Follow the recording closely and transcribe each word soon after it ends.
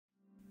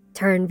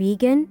Turn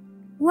vegan?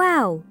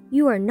 Wow,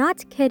 you are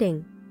not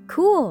kidding.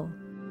 Cool.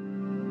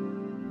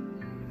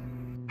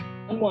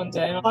 One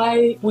day,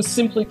 I was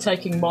simply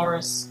taking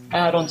Morris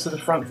out onto the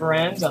front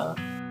veranda.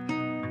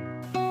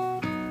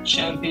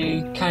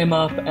 Champy came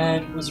up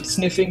and was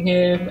sniffing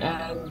him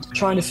and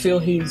trying to feel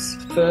his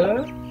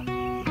fur.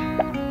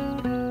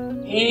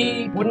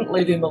 He wouldn't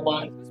leave him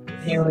alone.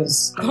 He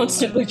was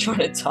constantly trying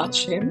to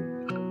touch him.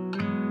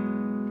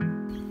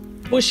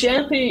 For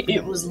Champy,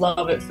 it was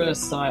love at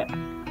first sight.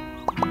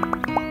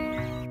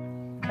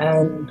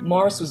 And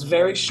Morris was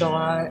very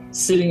shy,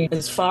 sitting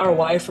as far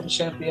away from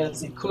Champy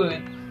as he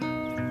could.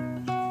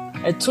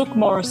 It took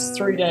Morris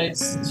 3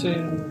 days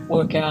to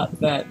work out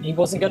that he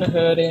wasn't going to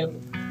hurt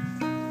him.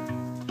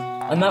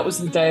 And that was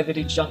the day that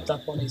he jumped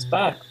up on his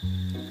back.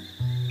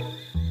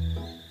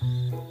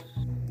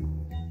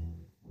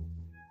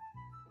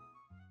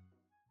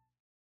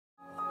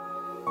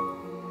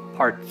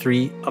 Part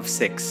 3 of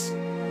 6.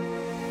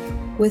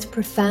 With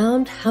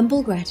profound,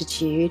 humble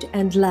gratitude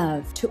and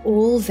love to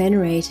all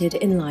venerated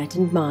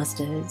enlightened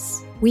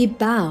masters, we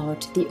bow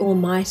to the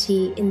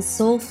Almighty in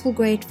soulful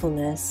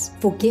gratefulness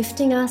for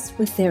gifting us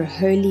with their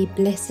holy,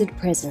 blessed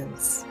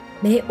presence.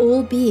 May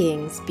all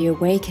beings be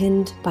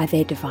awakened by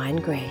their divine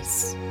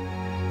grace.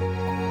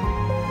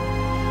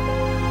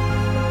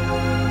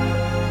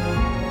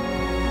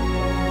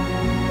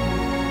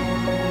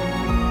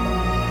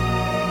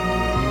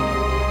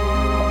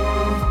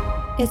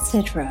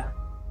 Etc.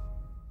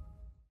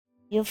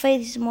 Your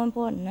faith is more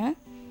important, huh?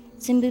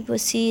 Some people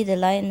see the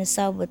light and the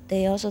sound, but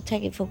they also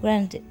take it for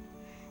granted.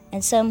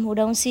 And some who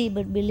don't see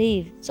but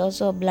believe, it's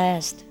also a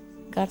blast.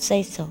 God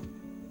says so.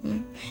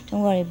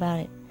 Don't worry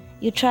about it.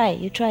 You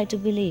try to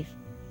believe,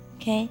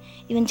 okay?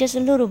 Even just a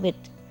little bit.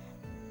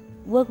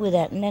 Work with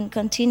that and then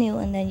continue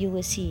and then you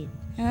will see it,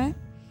 huh?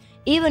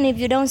 Even if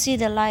you don't see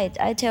the light,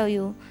 I tell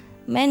you,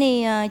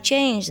 many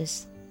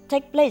changes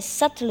take place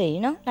subtly,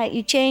 like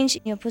you change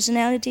your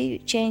personality, you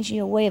change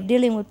your way of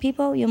dealing with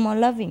people, you're more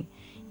loving,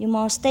 you're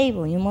more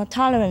stable, you're more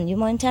tolerant, you're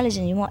more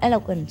intelligent, you're more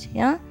eloquent,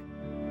 yeah?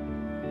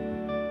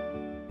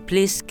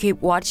 Please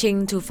keep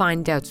watching to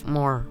find out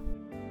more.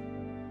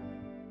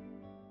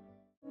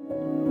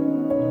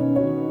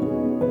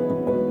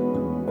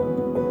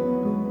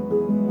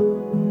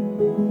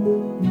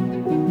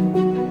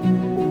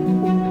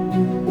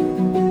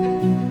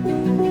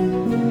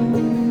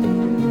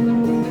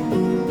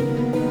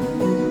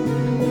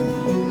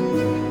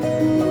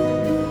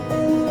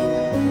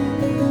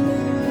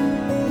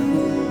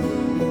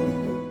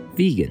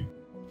 Vegan,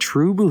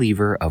 true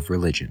believer of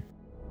religion.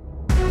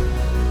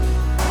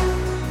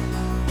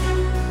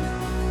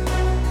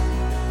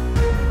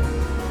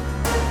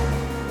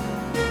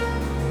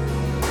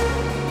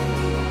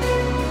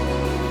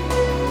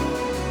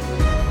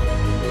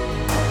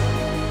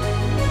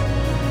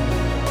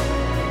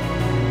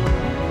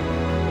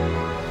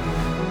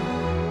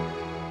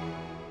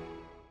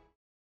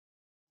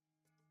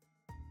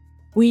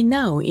 We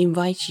now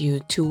invite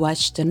you to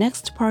watch the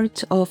next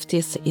part of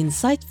this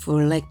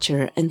insightful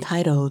lecture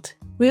entitled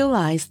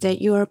Realize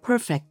That You Are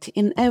Perfect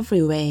in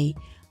Every Way,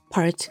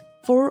 Part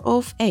 4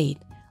 of 8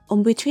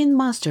 on Between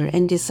Master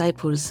and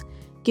Disciples,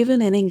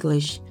 given in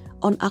English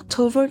on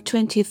October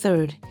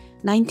 23,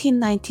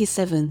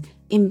 1997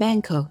 in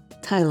Bangkok,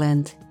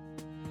 Thailand.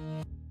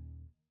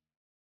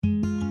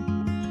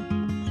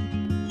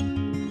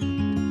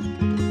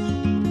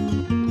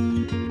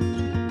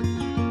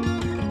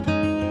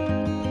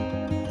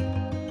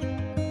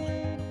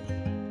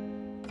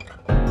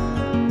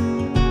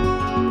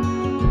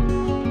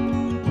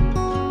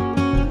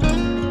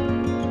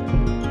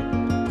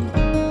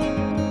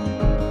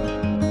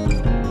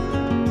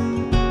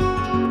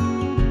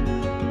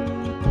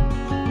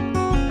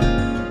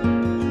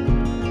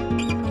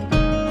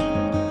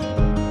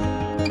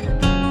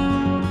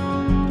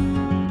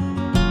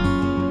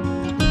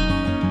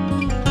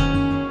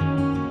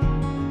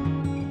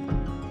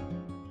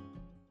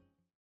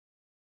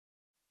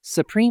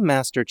 Supreme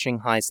Master Ching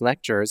Hai's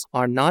lectures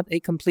are not a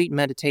complete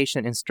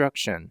meditation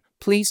instruction.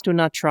 Please do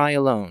not try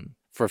alone.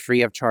 For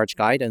free of charge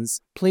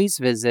guidance, please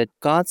visit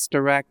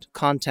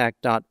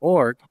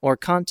godsdirectcontact.org or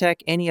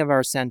contact any of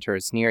our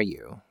centers near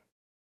you.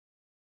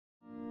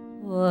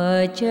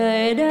 Vừa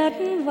trời đất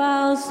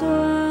vào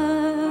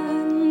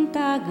xuân,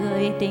 ta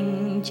gửi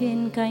tình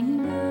trên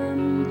cánh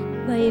đơn,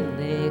 bay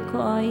về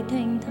cõi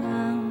thanh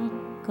thang,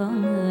 có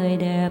người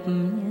đẹp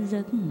như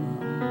giấc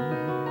mộng.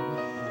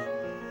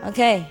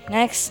 Okay,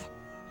 next.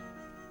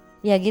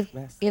 Yeah, give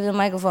the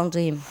microphone to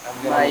him.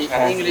 My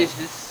English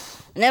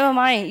is... Never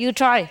mind, you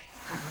try.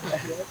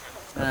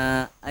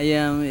 I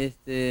am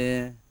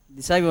the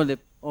disciple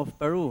of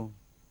Peru.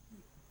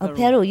 Oh,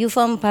 Peru, you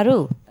from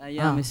Peru? I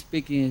am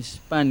speaking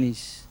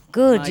Spanish.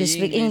 Good, My you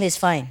speak English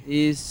fine.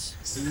 Is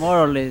more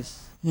or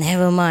less.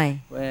 Never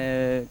mind.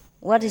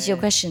 What is your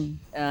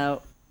question?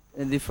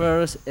 The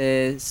first,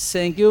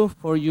 thank you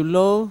for your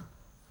love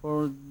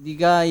for the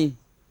guy,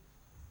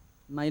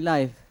 my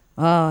life.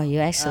 Oh,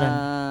 you're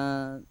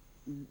excellent.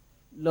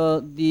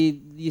 The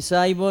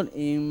disabled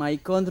in my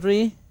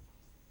country,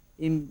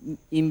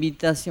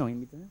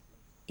 invitation.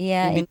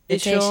 Yeah,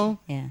 invitation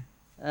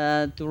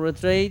Yeah. to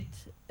retreat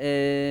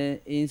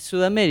in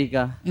South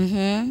America.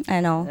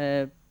 I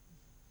know.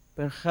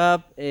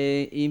 Perhaps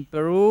in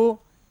Peru,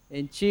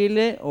 in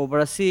Chile, or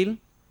Brazil,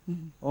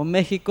 or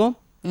Mexico,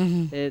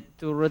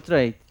 to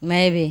retreat.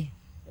 Maybe.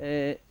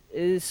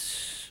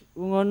 Es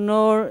un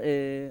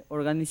honor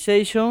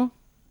organization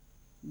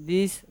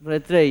this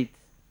retreat,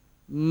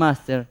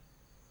 Master.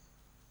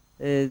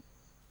 I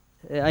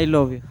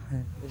love you.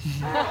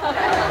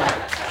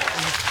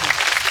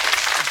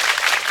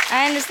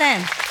 I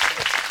understand.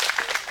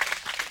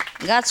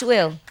 God's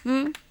will.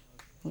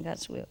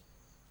 God's will.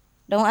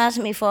 Don't ask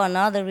me for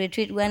another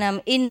retreat when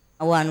I'm in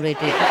one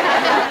retreat,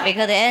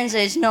 because the answer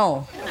is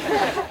no.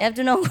 You have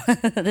to know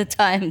the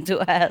time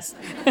to ask.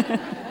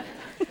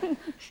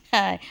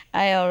 I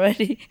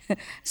already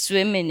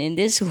swimming in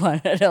this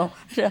one.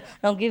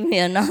 Don't give me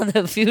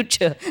another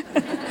future.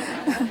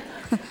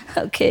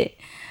 Okay.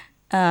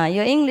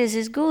 Your English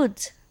is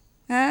good.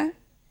 Huh?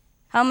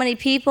 How many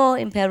people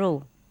in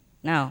Peru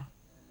now?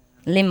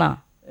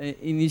 Lima.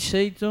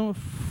 Initiation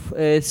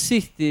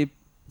 60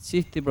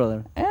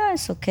 brother. Yeah,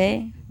 it's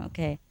okay.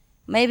 Okay.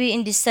 Maybe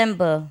in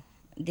December,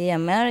 the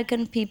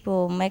American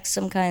people make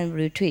some kind of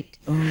retreat.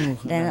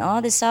 Then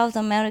all the South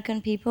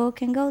American people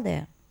can go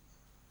there,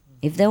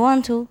 if they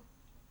want to.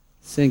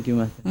 Thank you,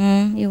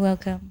 Master. You're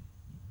welcome.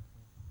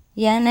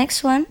 Yeah,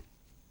 next one.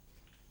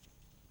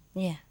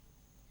 Yeah.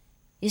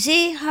 You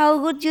see how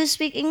good you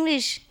speak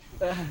English?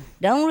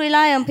 Don't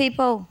rely on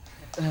people.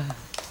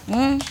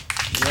 Yeah.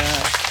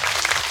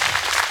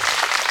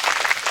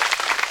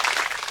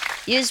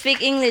 You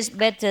speak English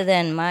better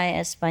than my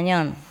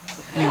Espanol.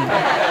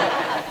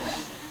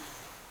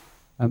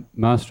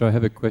 Master, I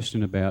have a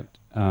question about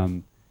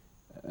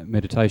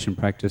meditation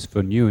practice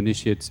for new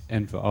initiates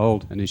and for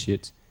old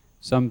initiates.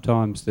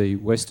 Sometimes the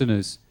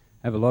Westerners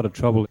have a lot of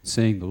trouble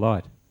seeing the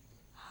light.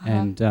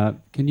 And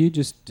can you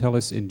just tell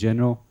us in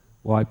general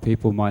why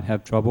people might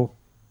have trouble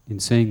in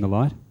seeing the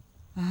light?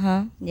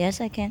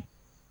 Yes, I can.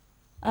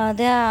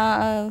 There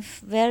are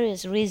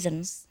various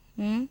reasons.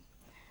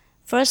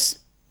 First,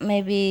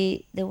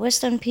 maybe the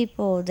Western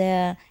people,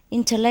 their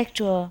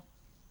intellectual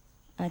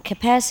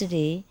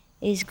capacity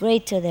is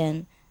greater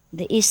than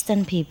the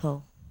Eastern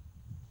people,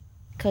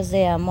 because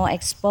they are more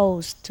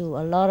exposed to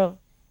a lot of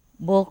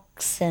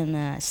books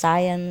and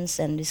science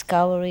and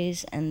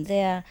discoveries, and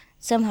they are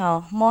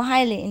somehow more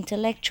highly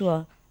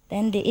intellectual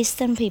than the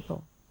Eastern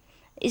people.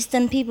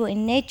 Eastern people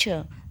in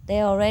nature,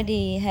 they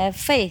already have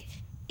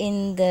faith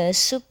in the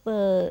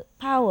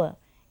superpower,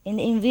 in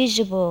the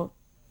invisible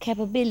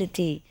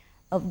capability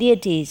of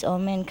deities or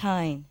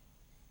mankind.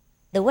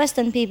 The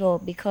Western people,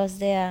 because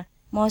they are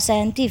more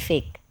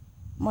scientific,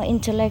 more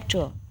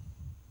intellectual,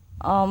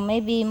 or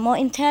maybe more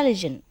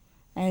intelligent,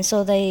 and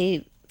so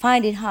they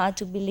find it hard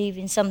to believe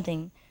in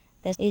something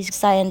that is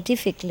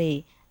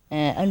scientifically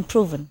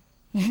unproven,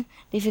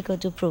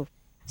 difficult to prove.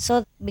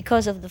 So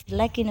because of the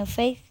lacking of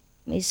faith,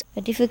 it's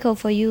difficult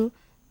for you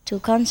to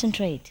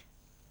concentrate,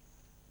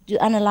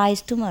 to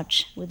analyze too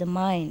much with the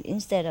mind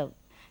instead of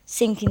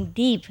sinking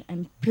deep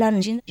and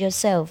plunging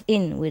yourself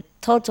in with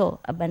total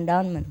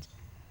abandonment.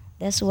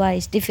 That's why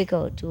it's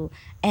difficult to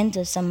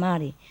enter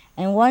samadhi.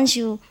 And once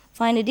you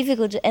find it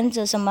difficult to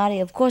enter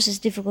samadhi, of course it's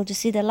difficult to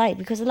see the light,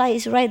 because the light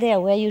is right there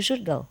where you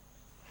should go.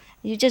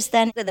 You just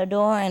stand at the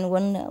door and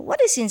wonder,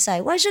 what is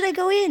inside? Why should I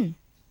go in?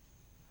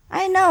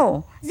 I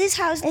know, this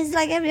house is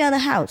like every other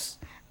house.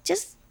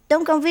 Just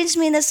don't convince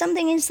me there's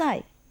something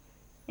inside.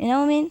 You know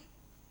what I mean?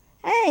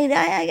 Hey,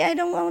 I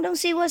don't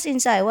see what's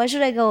inside. Why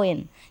should I go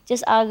in?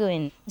 Just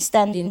arguing,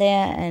 standing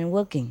there and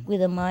working with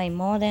the mind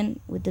more than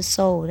with the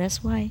soul.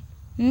 That's why.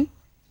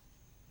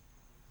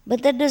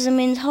 But that doesn't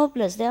mean it's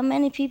hopeless. There are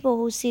many people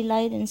who see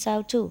light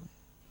inside too.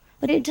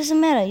 But it doesn't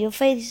matter. Your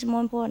faith is more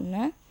important.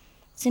 Huh?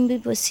 Some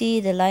people see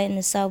the light in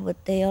the south,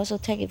 but they also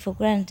take it for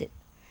granted.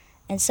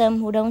 And some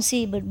who don't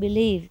see but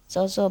believe, it's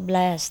also a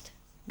blast.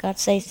 God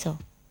says so.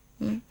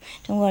 Don't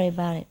worry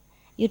about it.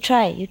 You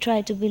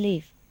try to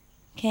believe.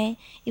 Okay?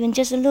 Even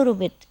just a little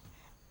bit.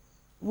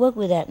 Work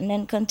with that and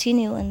then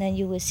continue, and then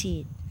you will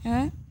see it.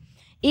 Huh?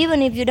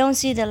 Even if you don't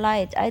see the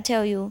light, I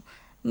tell you,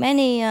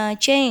 many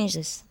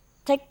changes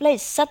take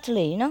place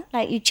subtly,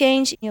 like you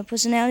change your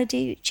personality,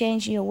 you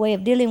change your way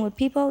of dealing with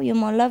people, you're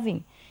more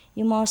loving,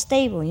 you're more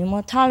stable, you're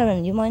more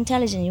tolerant, you're more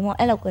intelligent, you're more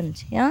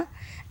eloquent.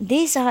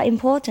 These are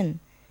important,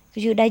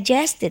 because you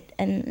digest it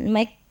and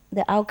make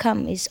the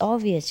outcome is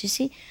obvious. You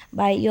see,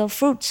 by your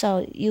fruit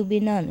shall you be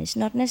known. It's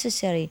not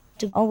necessary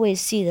to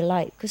always see the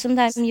light, because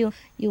sometimes you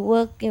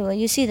work,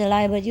 you see the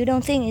light, but you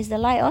don't think it's the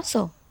light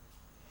also.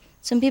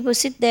 Some people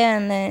sit there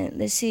and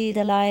they see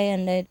the light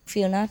and they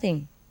feel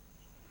nothing,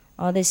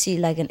 or they see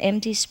like an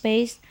empty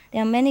space.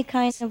 There are many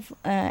kinds of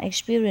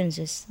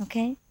experiences,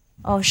 okay?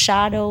 Or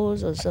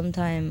shadows, or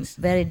sometimes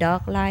very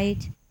dark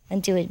light,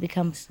 until it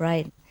becomes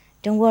bright.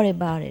 Don't worry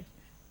about it.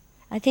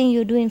 I think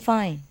you're doing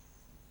fine.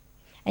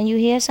 And you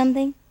hear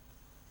something?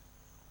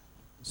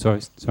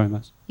 Sorry,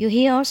 Master. You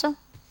hear also?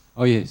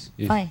 Oh, yes.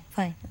 Fine,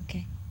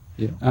 okay.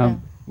 Yeah.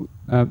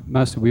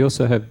 Master, we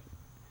also have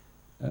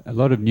a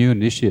lot of new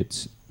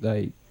initiates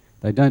they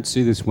don't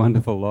see this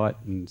wonderful light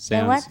and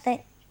They what?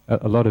 sounds.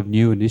 A lot of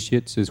new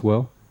initiates as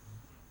well.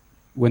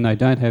 When they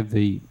don't have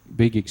the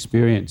big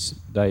experience,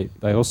 they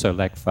also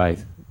lack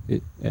faith.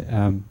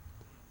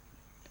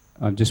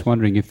 I'm just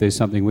wondering if there's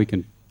something we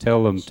can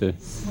tell them to.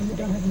 When they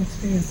don't have an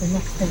experience, they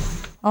lack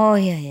faith. Oh,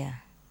 yeah.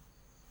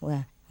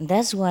 Well,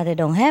 that's why they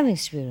don't have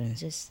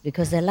experiences,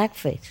 because they lack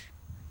faith.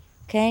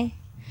 Okay?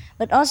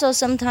 But also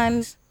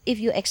sometimes if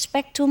you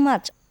expect too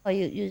much or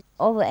you're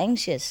over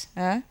anxious,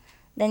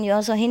 then you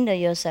also hinder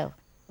yourself.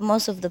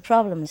 Most of the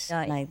problems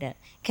are like that.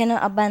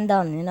 Cannot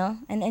abandon,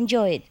 and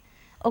enjoy it.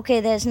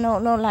 Okay, there's no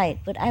light,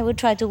 but I will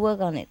try to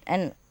work on it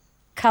and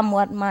come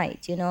what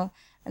might, and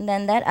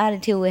then that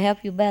attitude will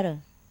help you better.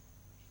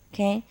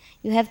 Okay?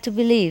 You have to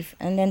believe,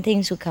 and then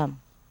things will come.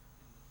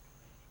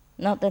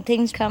 Not that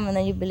things come and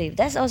then you believe.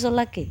 That's also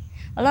lucky.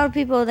 A lot of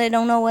people, they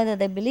don't know whether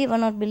they believe or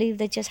not believe,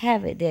 they just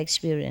have it, they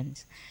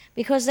experience.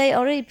 Because they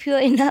already pure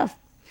enough.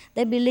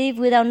 They believe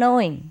without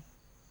knowing.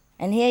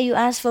 And here you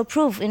ask for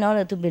proof in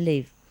order to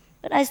believe.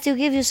 But I still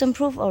give you some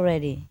proof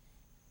already.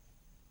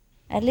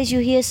 At least you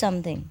hear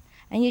something.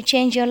 And you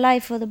change your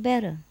life for the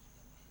better.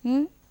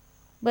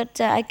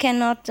 But I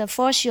cannot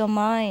force your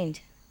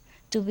mind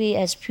to be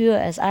as pure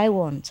as I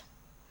want.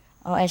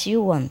 Or as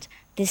you want.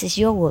 This is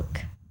your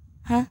work.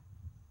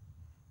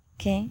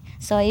 Okay?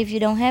 So if you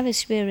don't have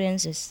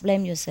experiences,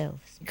 blame yourself.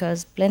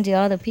 Because plenty of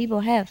other people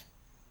have.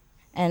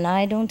 And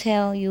I don't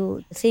tell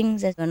you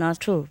things that are not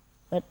true.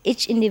 But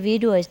each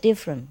individual is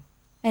different.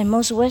 And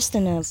most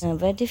Westerners are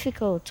very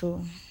difficult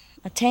to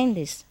attain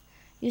this.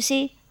 You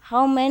see,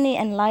 how many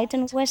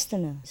enlightened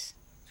Westerners?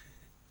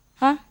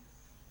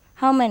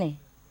 How many?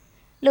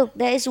 Look,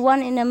 there is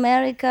one in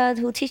America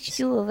who teaches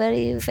you,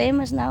 very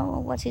famous now.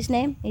 What's his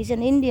name? He's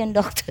an Indian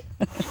doctor.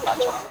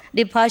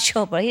 Deepak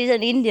Chopra. He's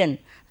an Indian.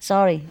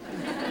 Sorry.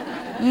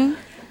 And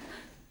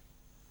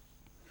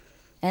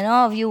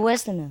all of you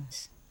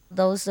Westerners,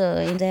 those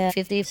in their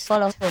 50s,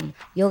 follow him.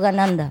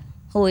 Yogananda.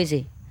 Who is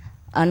he?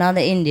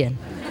 Another Indian.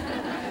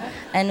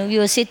 And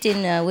you are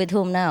sitting with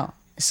whom now?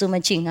 Suma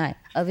Chinghai,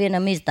 a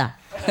Vietnamese.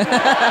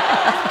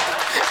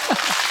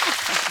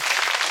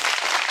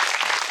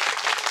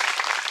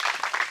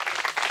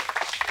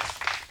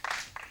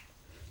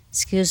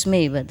 Excuse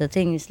me, but the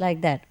thing is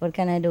like that. What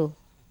can I do?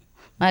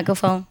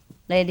 Microphone,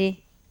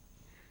 lady?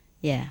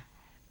 Yeah.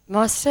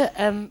 Master,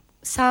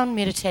 sound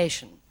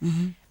meditation.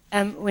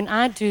 When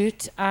I do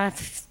it, I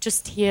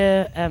just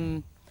hear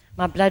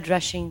my blood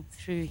rushing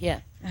through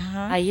here.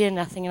 I hear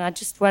nothing, and I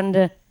just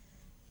wonder,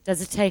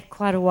 does it take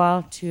quite a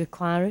while to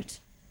acquire it?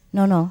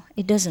 No,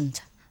 it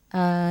doesn't.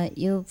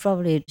 You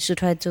probably should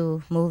try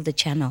to move the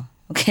channel,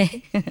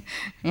 okay?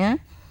 Yeah?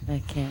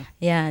 Okay.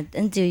 Yeah,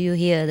 until you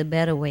hear the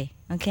better way,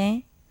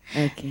 okay?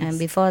 Okay. And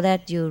before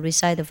that, you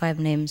recite the 5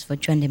 names for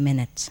 20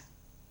 minutes.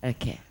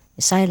 Okay.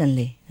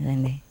 Silently.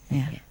 Yeah.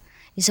 Okay.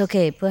 It's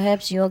okay.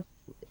 Perhaps you're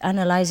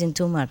analyzing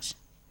too much.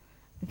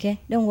 Okay?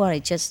 Don't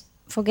worry. Just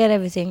forget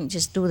everything.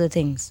 Just do the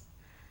things.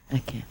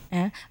 Okay.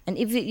 Yeah? And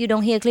if you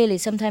don't hear clearly,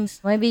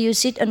 sometimes maybe you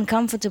sit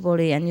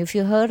uncomfortably and you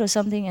feel hurt or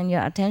something and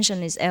your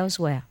attention is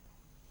elsewhere.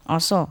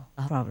 Also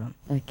a problem.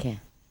 Okay.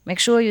 Make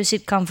sure you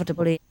sit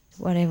comfortably,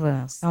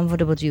 whatever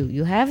comfortable to you.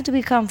 You have to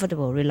be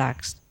comfortable,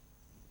 relaxed.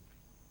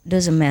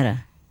 Doesn't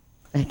matter.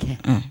 Okay.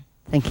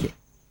 Thank you.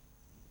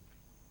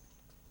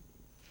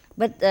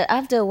 But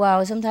after a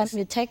while, sometimes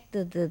you take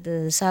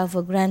the sound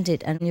for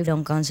granted and you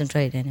don't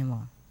concentrate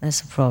anymore.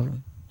 That's the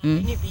problem.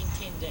 Only been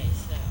 10 days.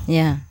 So.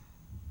 Yeah.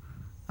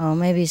 Or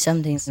maybe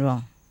something's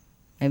wrong.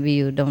 Maybe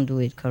you don't do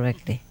it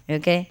correctly.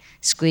 Okay?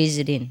 Squeeze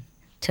it in.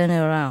 Turn it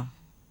around.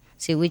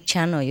 See which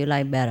channel you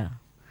like better.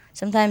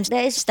 Sometimes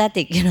there is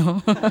static,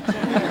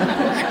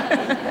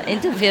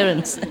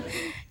 interference.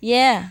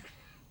 Yeah.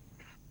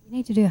 You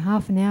need to do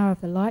half an hour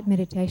of the light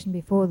meditation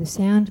before the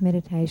sound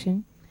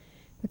meditation.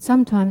 But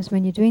sometimes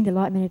when you're doing the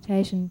light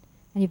meditation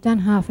and you've done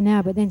half an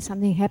hour, but then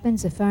something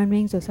happens, the phone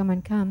rings or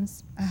someone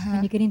comes,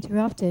 and you get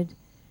interrupted,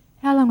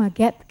 how long a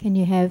gap can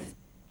you have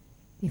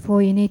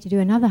before you need to do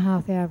another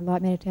half hour of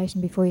light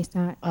meditation before you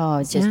start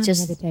sound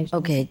meditation?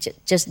 Okay,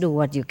 just do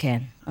what you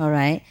can, all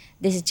right?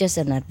 This is just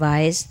an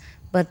advice,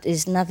 but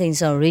it's nothing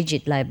so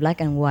rigid like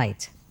black and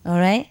white, all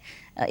right?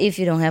 If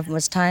you don't have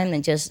much time,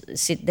 then just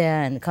sit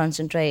there and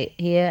concentrate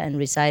here and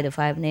recite the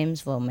 5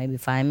 names for maybe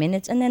 5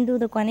 minutes and then do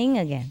the Kuan Yin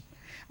again.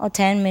 Or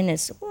 10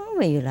 minutes,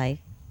 whatever you like.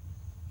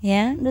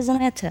 Yeah, doesn't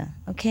matter,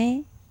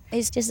 okay?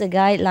 It's just a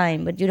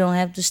guideline, but you don't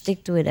have to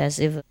stick to it as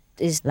if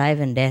it's life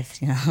and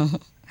death,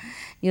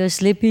 You're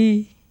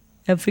sleepy,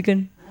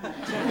 African.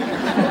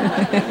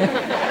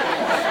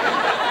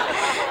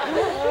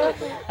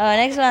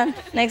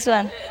 Next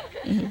one.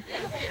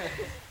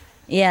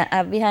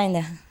 Yeah, behind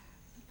there.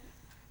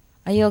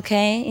 Are you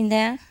okay in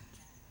there?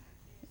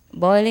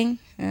 Boiling?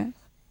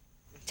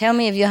 Tell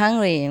me if you're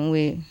hungry and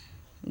we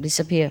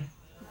disappear.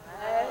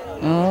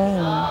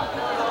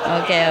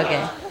 Oh,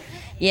 okay.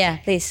 Yeah,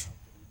 please.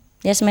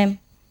 Yes, ma'am.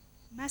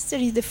 Master,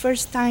 is the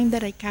first time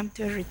that I come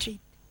to a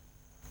retreat.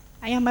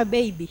 I am a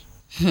baby.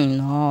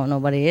 No,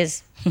 nobody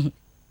is.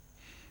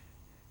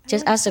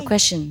 Just ask a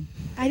question.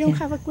 I don't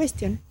have a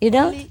question. You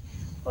don't?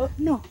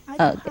 No, I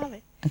don't have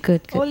it.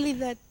 Good. Only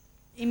that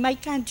in my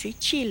country,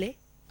 Chile,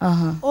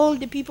 Uh-huh. all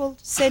the people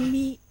send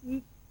me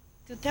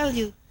to tell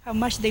you how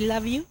much they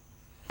love you.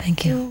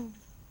 Thank you.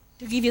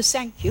 To give you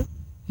thank you.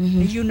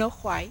 Mhm. And you know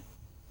why.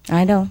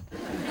 I know.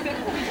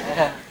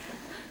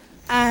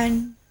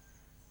 And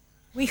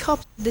we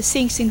hope the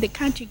things in the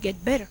country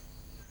get better.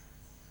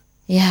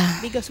 Yeah.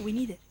 Because we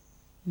need it.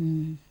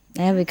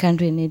 Every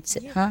country needs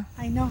it, huh?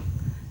 I know.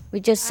 We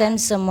just sent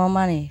some more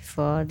money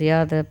for the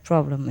other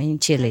problem in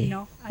Chile. I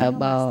know,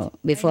 About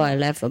before I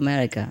left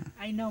America.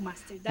 I know,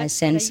 Master. I That's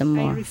sent what some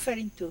more. I'm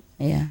referring to.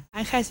 Yeah.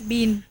 And has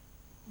been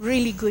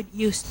really good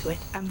use to it.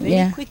 And very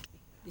Yeah. quickly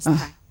this Oh,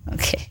 time.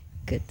 okay,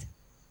 good.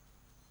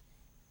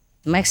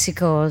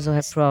 Mexico also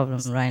has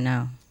problems right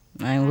now,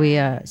 and we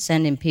are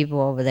sending people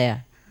over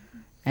there,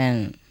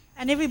 and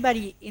And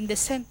everybody in the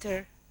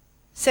center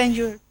send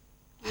your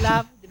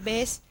love, the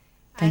best.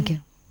 Thank and you.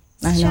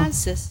 I know.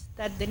 chances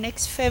that the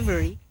next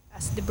February,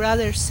 as the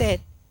brother said,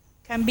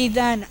 can be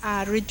done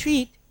a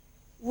retreat.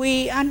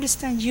 We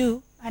understand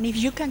you, and if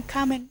you can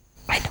come, and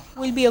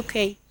we'll be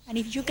okay. And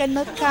if you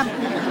cannot come,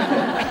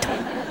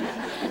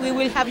 we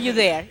will have you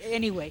there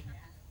anyway.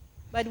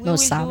 But we No will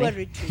do a sabe.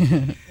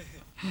 retreat.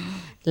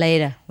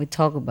 Later we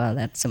talk about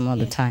that some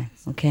other time.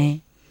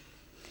 Okay.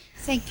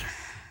 Thank you.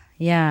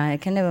 Yeah, I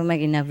can never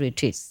make enough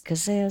retreats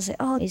because they'll say,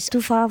 "Oh, it's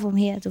too far from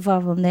here, too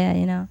far from there."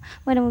 You know,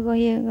 why don't we go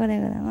here, go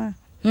there, go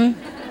there?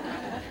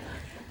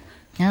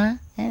 Huh?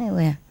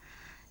 Anywhere.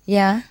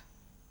 Yeah.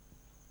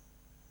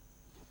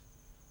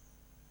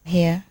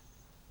 Here.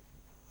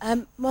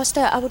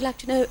 Master, I would like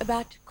to know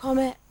about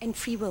karma and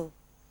free will.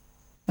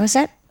 What's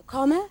that?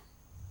 Karma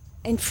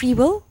and free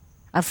will?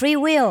 A free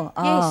will.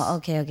 Oh, Yes.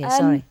 okay.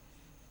 Sorry.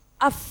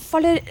 I've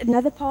followed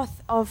another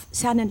path of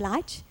sound and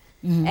light,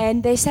 Mhm.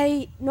 and they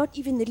say not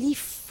even the leaf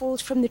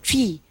falls from the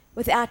tree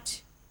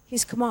without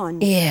his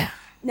command. Yeah.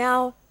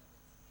 Now,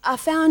 I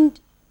found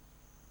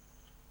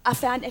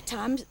at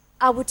times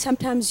I would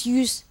sometimes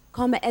use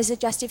karma as a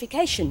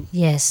justification.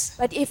 Yes.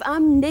 But if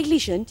I'm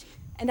negligent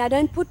and I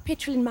don't put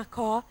petrol in my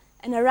car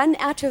and I run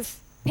out of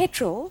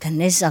petrol, Then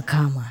it's a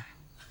karma.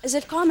 is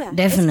it karma?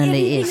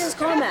 Definitely Everything is. is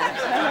karma.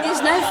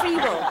 There's no free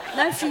will.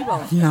 No free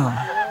will. No,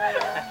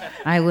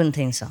 I wouldn't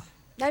think so.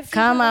 No free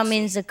Karma will.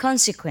 means the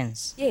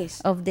consequence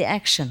Yes. of the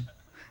action.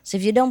 So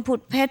if you don't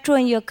put petrol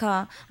in your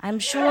car, I'm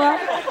sure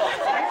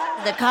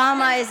the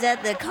karma is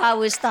that the car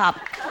will stop.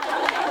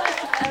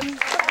 I'm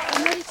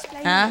not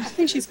explaining. Huh? I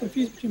think she's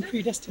confused between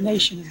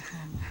predestination and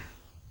karma.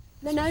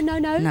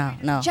 No.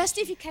 No.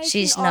 Justification.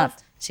 She's of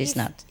not. She's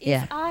not.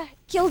 Yeah. If I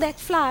kill that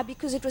fly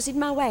because it was in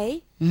my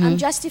way, Mhm. I'm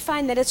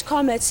justifying that it's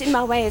karma, it's in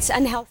my way, it's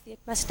unhealthy, it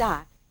must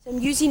die. So I'm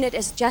using it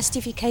as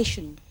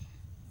justification.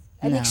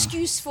 An No.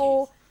 excuse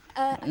for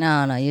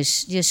No, you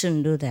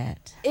shouldn't do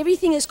that.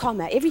 everything is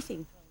karma,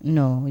 everything.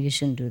 No, you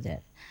shouldn't do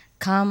that.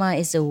 Karma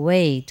is a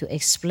way to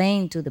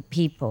explain to the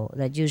people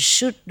that you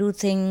should do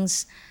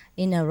things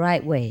in a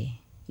right way.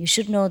 You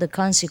should know the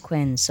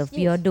consequence of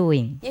your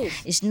doing. Yes.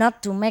 It's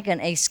not to make an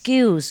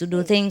excuse to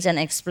do things and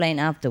explain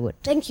afterward.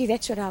 Thank you,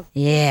 that's what I...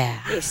 Yeah.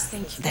 Yes,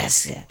 thank you.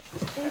 That's it.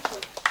 Thank you.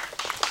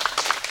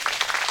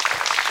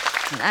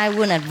 I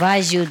wouldn't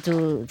advise you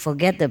to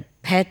forget the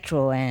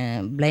petrol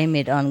and blame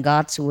it on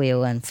God's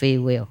will and free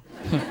will.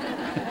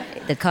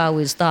 The car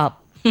will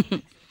stop.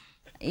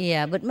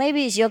 Yeah, but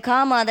maybe it's your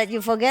karma that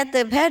you forget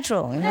the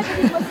petrol. You know?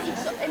 It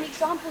was an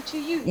example to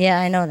you. Yeah,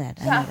 I know that.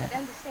 I So know I that. could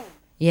understand.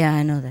 Yeah,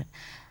 I know that.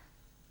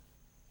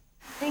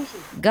 Thank you.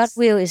 God's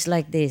will is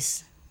like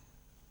this.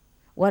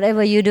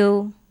 Whatever you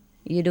do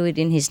it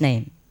in His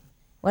name.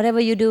 Whatever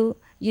you do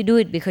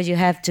it because you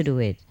have to do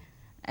it.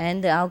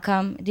 And the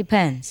outcome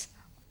depends.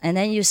 And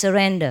then you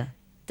surrender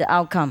the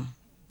outcome.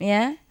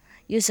 Yeah?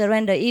 You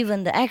surrender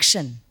even the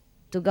action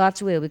to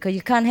God's will because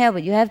you can't help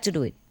it. You have to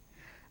do it.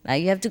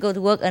 Like you have to go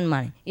to work and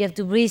money. You have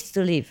to breathe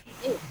to live.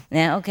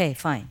 Yeah, okay,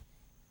 fine.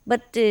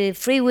 But the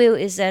free will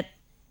is that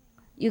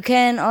you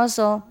can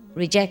also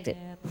reject it.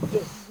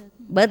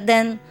 But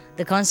then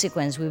the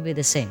consequence will be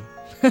the same.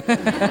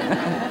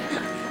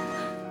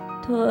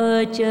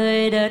 Thuở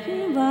trời đất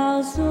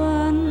vào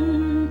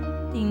xuân,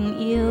 tình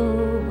yêu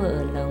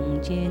vỡ lòng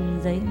trên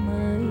giấy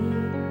mới,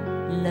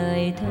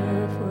 lời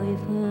thơ phơi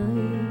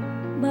phới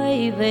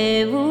bay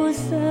về Vũ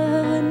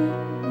Sơn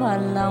và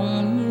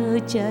lòng như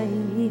cháy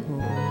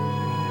hồi.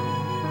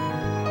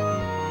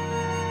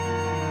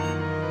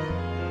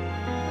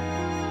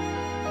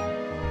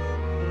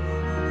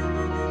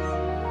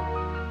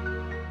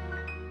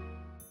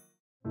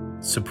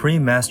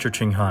 Supreme Master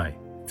Ching Hai,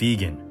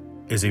 vegan,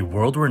 is a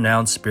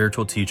world-renowned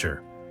spiritual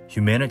teacher,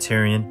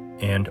 humanitarian,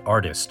 and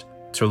artist.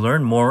 To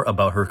learn more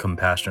about her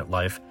compassionate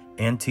life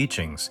and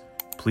teachings,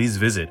 please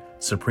visit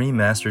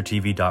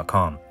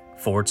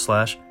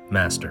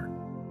suprememastertv.com/master.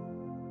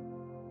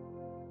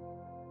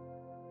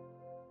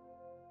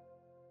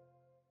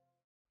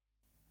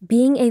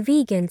 Being a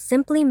vegan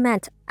simply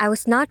meant I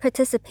was not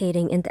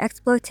participating in the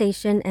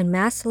exploitation and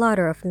mass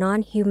slaughter of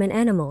non-human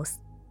animals.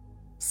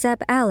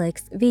 Seb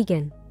Alex,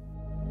 vegan.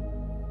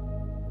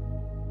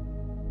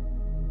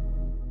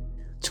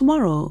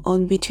 tomorrow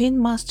on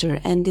Between Master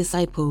and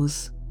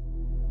Disciples.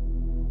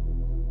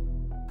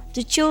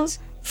 To choose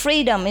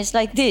freedom is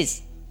like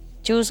this.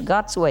 Choose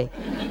God's way.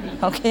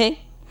 Okay?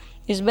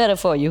 It's better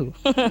for you.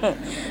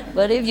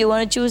 But if you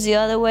want to choose the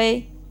other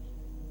way,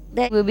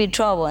 that will be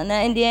trouble. And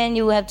then in the end,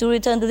 you will have to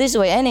return to this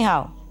way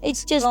anyhow.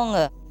 It's just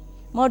longer,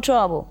 more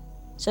trouble.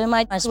 So you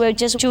might as well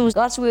just choose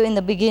God's will in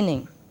the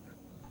beginning.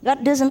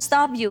 God doesn't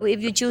stop you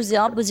if you choose the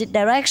opposite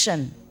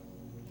direction.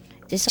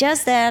 It's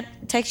just that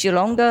it takes you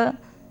longer,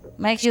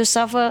 makes you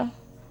suffer.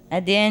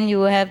 At the end, you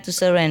will have to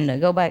surrender,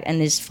 go back,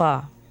 and it's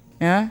far.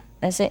 Yeah?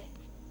 That's it.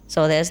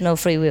 So there's no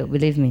free will,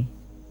 believe me.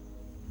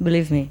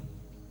 Believe me,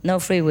 no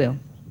free will.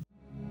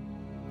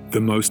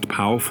 The most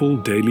powerful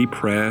daily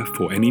prayer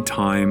for any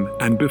time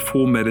and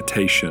before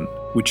meditation,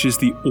 which is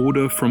the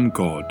order from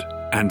God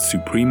and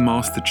Supreme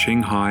Master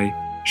Ching Hai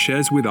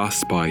shares with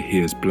us by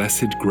His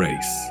blessed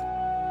grace.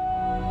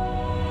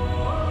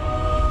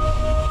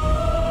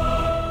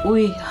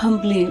 We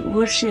humbly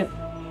worship,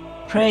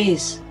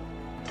 praise,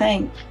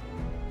 thank,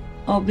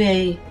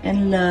 obey,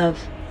 and love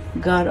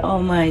God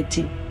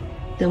Almighty,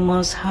 the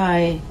Most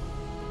High,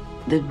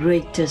 the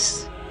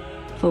greatest,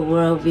 for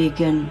world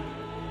vegan,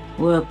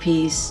 world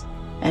peace,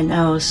 and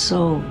our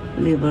soul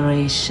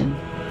liberation.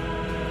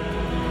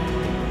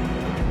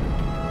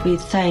 We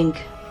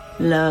thank,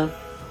 love,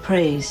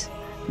 praise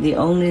the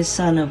only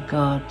Son of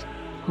God,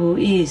 who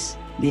is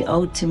the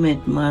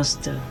ultimate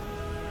Master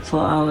for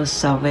our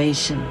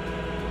salvation.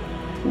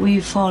 We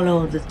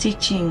follow the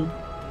teaching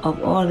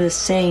of all the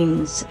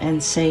saints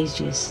and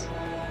sages.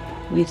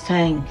 We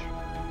thank,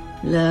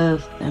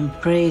 love, and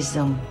praise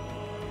them,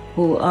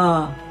 who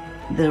are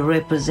the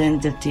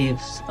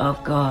representatives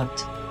of God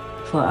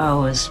for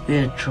our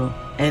spiritual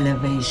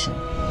elevation.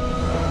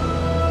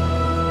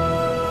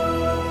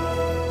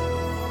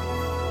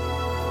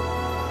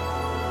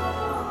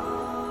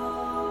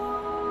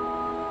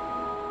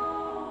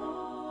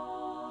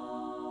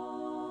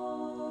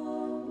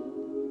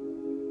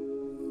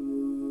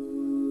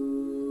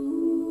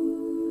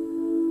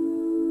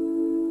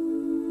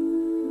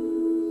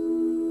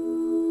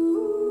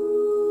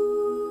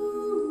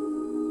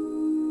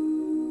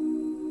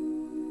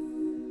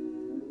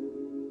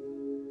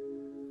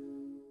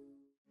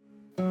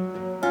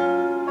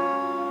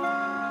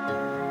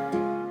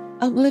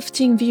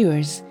 Uplifting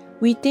viewers,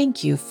 we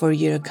thank you for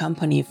your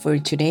company for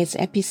today's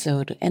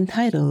episode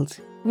entitled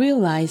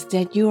Realize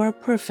That You Are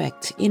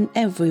Perfect in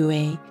Every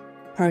Way,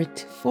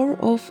 Part 4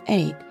 of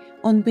 8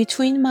 on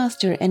Between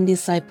Master and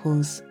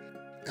Disciples.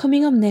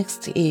 Coming up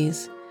next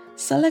is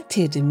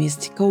Selected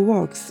Mystical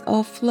Works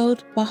of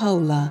Lord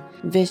Baha'u'llah,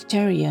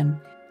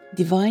 Vegetarian,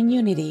 Divine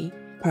Unity,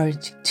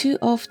 Part 2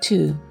 of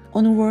 2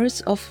 on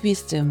Words of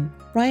Wisdom,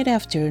 right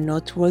after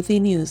Noteworthy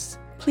News.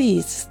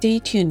 Please stay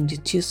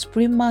tuned to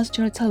Supreme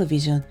Master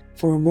Television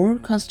for more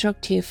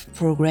constructive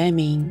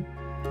programming.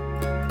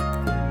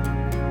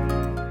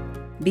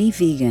 Be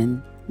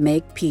vegan,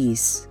 make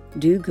peace,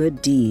 do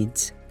good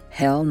deeds,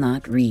 hell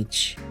not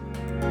reach.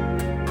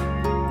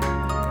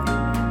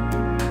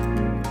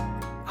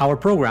 Our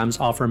programs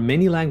offer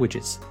many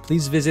languages.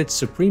 Please visit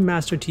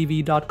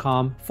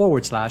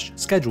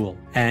suprememastertv.com/schedule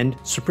and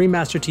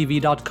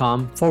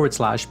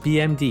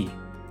suprememastertv.com/PMD.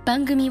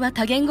 番組は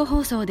多言語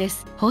放送で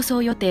す。放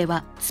送予定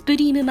は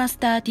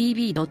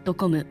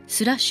suprememastertv.com/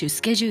ス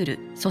ケジュール、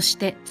そし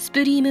て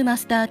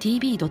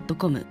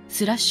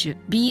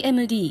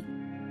suprememastertv.com/BMD